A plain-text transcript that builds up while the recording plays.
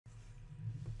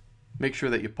Make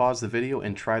sure that you pause the video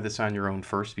and try this on your own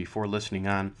first before listening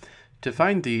on. To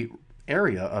find the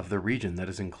area of the region that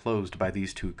is enclosed by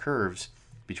these two curves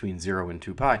between 0 and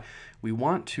 2 pi, we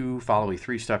want to follow a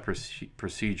three-step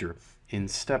procedure. In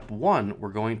step 1, we're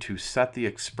going to set the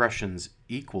expressions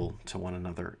equal to one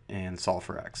another and solve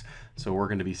for x. So we're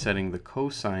going to be setting the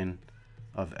cosine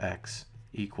of x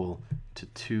equal to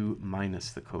 2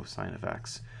 minus the cosine of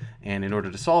x. And in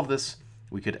order to solve this,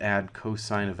 we could add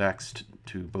cosine of x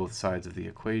to both sides of the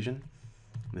equation.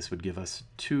 This would give us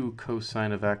 2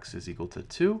 cosine of x is equal to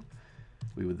 2.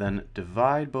 We would then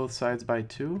divide both sides by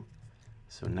 2.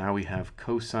 So now we have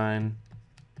cosine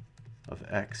of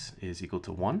x is equal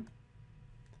to 1.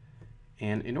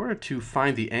 And in order to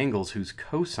find the angles whose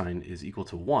cosine is equal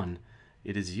to 1,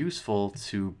 it is useful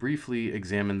to briefly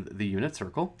examine the unit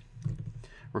circle.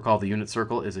 Recall the unit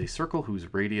circle is a circle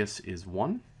whose radius is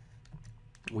 1.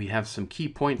 We have some key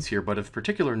points here, but of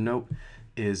particular note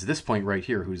is this point right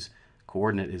here, whose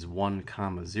coordinate is 1,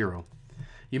 0.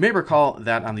 You may recall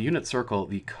that on the unit circle,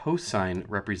 the cosine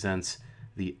represents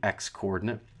the x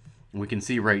coordinate. And we can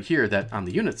see right here that on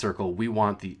the unit circle, we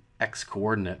want the x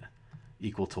coordinate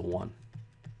equal to 1.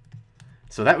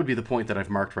 So that would be the point that I've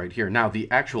marked right here. Now,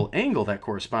 the actual angle that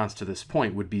corresponds to this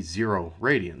point would be 0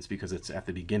 radians because it's at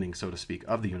the beginning, so to speak,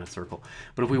 of the unit circle.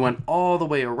 But if we went all the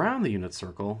way around the unit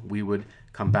circle, we would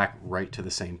come back right to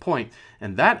the same point.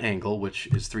 And that angle, which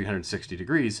is 360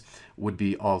 degrees, would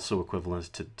be also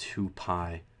equivalent to 2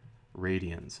 pi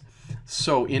radians.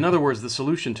 So in other words, the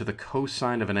solution to the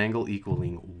cosine of an angle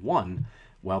equaling 1,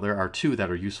 well, there are two that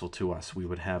are useful to us. We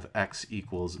would have x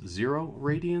equals 0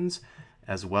 radians,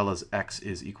 as well as x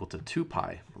is equal to 2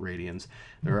 pi radians.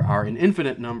 There are an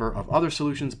infinite number of other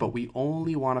solutions, but we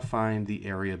only want to find the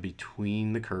area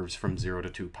between the curves from 0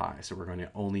 to 2 pi. So we're going to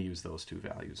only use those two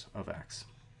values of x.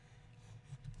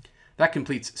 That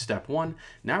completes step 1.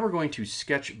 Now we're going to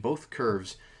sketch both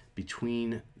curves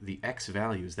between the x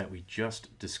values that we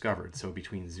just discovered, so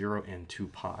between 0 and 2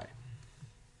 pi.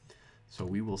 So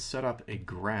we will set up a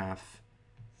graph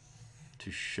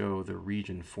to show the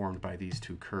region formed by these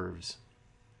two curves.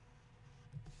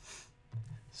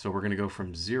 So we're going to go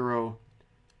from 0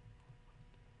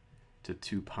 to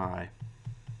 2 pi.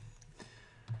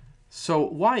 So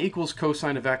y equals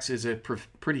cosine of x is a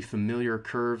pretty familiar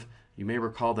curve. You may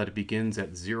recall that it begins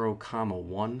at 0,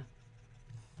 1.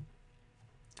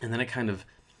 And then it kind of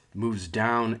moves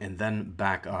down and then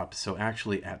back up. So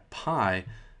actually at pi,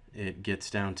 it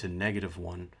gets down to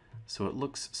 -1. So it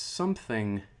looks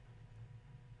something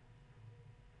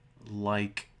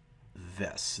like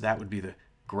this. That would be the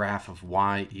graph of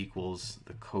y equals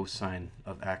the cosine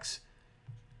of x.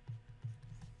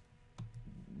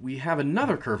 We have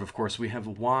another curve, of course. We have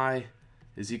y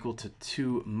is equal to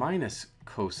 2 minus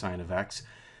cosine of x.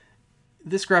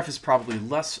 This graph is probably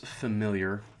less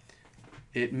familiar.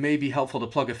 It may be helpful to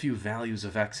plug a few values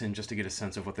of x in just to get a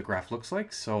sense of what the graph looks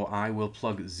like. So I will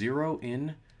plug 0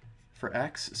 in for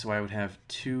x. So I would have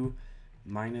 2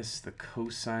 minus the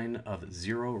cosine of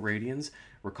 0 radians.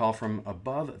 Recall from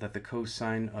above that the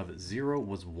cosine of 0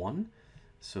 was 1.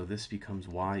 So this becomes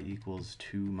y equals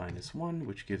 2 minus 1,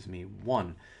 which gives me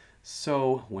 1.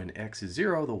 So when x is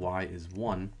 0, the y is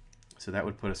 1. So that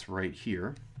would put us right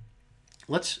here.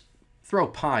 Let's throw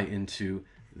pi into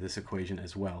this equation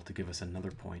as well to give us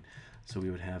another point. So we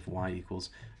would have y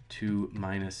equals 2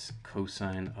 minus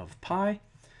cosine of pi.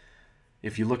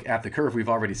 If you look at the curve we've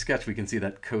already sketched, we can see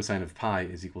that cosine of pi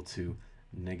is equal to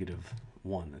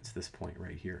 -1. That's this point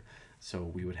right here. So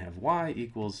we would have y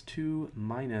equals 2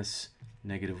 minus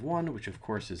 -1, which of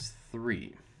course is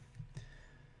 3.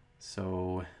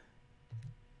 So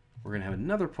we're going to have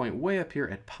another point way up here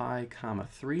at pi,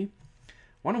 3.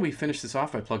 Why don't we finish this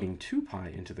off by plugging 2 pi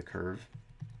into the curve.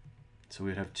 So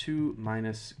we'd have 2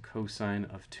 minus cosine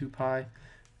of 2 pi.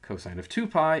 Cosine of 2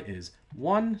 pi is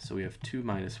 1, so we have 2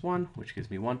 minus 1, which gives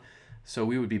me 1. So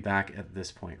we would be back at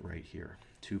this point right here,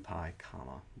 2 pi,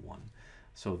 1.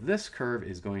 So this curve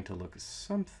is going to look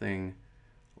something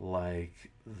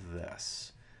like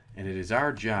this. And it is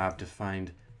our job to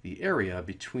find the area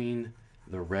between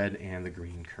the red and the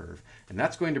green curve. And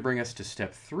that's going to bring us to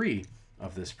step 3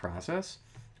 of this process.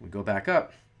 We go back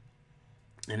up,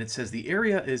 and it says the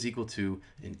area is equal to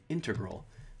an integral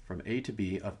from a to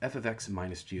b of f of x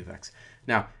minus g of x.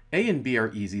 Now, a and b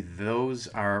are easy. Those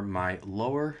are my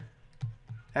lower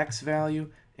x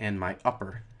value and my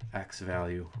upper x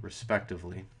value,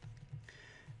 respectively.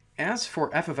 As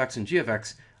for f of x and g of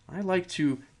x, I like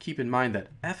to keep in mind that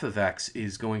f of x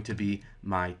is going to be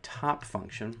my top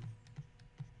function,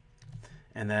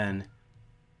 and then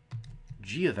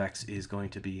g of x is going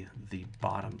to be the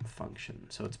bottom function.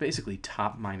 So it's basically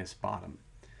top minus bottom.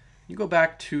 You go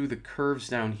back to the curves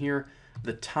down here.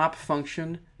 The top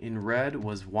function in red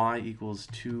was y equals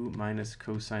 2 minus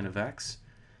cosine of x.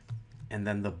 And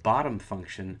then the bottom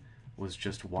function was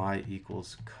just y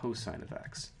equals cosine of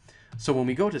x. So when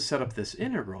we go to set up this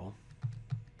integral,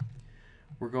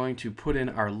 we're going to put in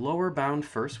our lower bound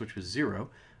first, which was 0,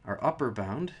 our upper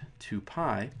bound, 2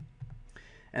 pi.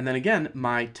 And then again,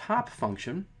 my top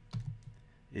function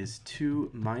is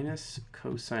 2 minus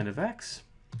cosine of x.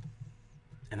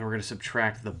 And then we're going to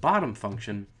subtract the bottom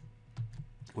function,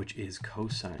 which is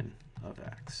cosine of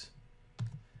x.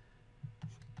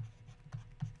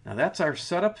 Now that's our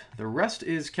setup. The rest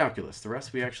is calculus. The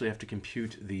rest we actually have to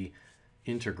compute the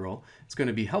integral. It's going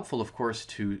to be helpful, of course,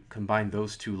 to combine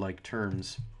those two like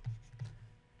terms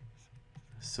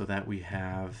so that we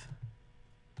have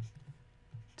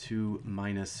 2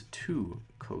 minus 2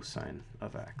 cosine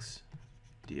of x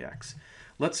dx.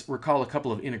 Let's recall a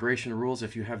couple of integration rules.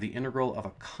 If you have the integral of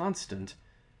a constant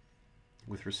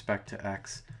with respect to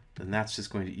x, then that's just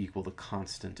going to equal the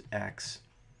constant x.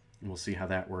 And we'll see how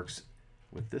that works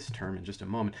with this term in just a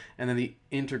moment. And then the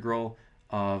integral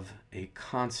of a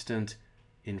constant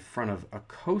in front of a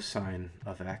cosine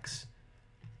of x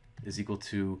is equal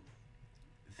to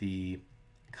the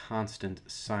constant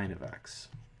sine of x.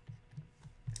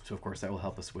 So of course that will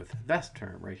help us with that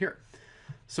term right here.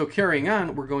 So carrying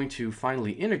on, we're going to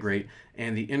finally integrate,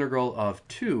 and the integral of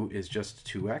 2 is just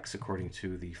 2x according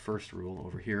to the first rule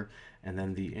over here, and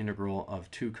then the integral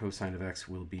of 2 cosine of x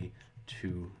will be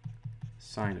 2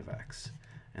 sine of x.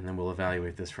 And then we'll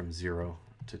evaluate this from 0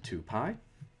 to 2 pi.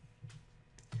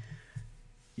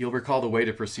 You'll recall the way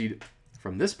to proceed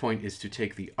from this point is to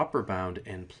take the upper bound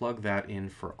and plug that in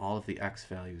for all of the x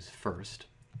values first.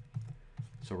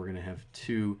 So we're going to have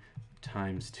 2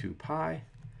 times 2 pi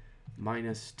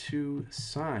minus 2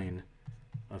 sine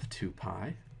of 2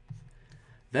 pi.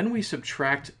 Then we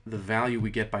subtract the value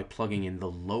we get by plugging in the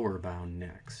lower bound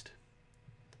next.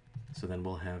 So then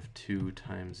we'll have 2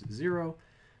 times 0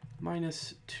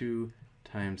 minus 2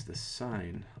 times the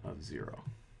sine of 0.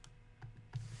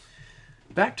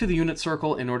 Back to the unit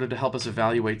circle in order to help us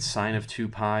evaluate sine of 2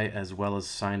 pi as well as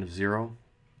sine of 0.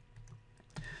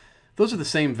 Those are the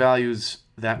same values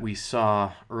that we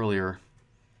saw earlier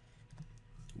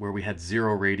where we had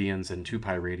 0 radians and 2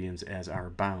 pi radians as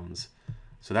our bounds.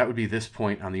 So that would be this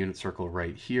point on the unit circle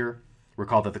right here.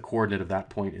 Recall that the coordinate of that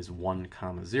point is 1,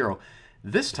 0.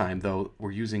 This time, though,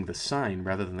 we're using the sine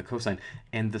rather than the cosine,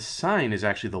 and the sine is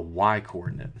actually the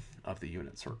y-coordinate of the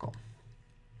unit circle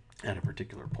at a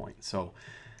particular point. So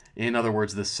in other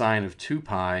words, the sine of 2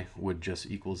 pi would just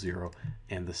equal 0,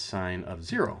 and the sine of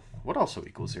 0 would also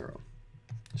equal 0.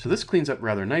 So this cleans up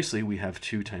rather nicely. We have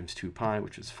 2 times 2 pi,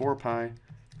 which is 4 pi,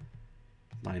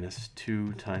 minus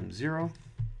 2 times 0,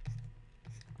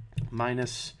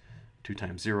 minus 2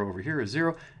 times 0 over here is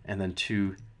 0, and then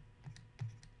 2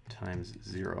 times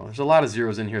 0. There's a lot of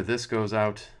zeros in here. This goes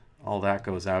out, all that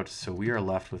goes out, so we are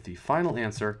left with the final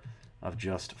answer of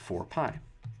just 4 pi,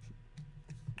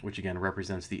 which again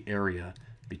represents the area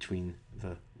between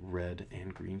the red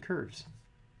and green curves.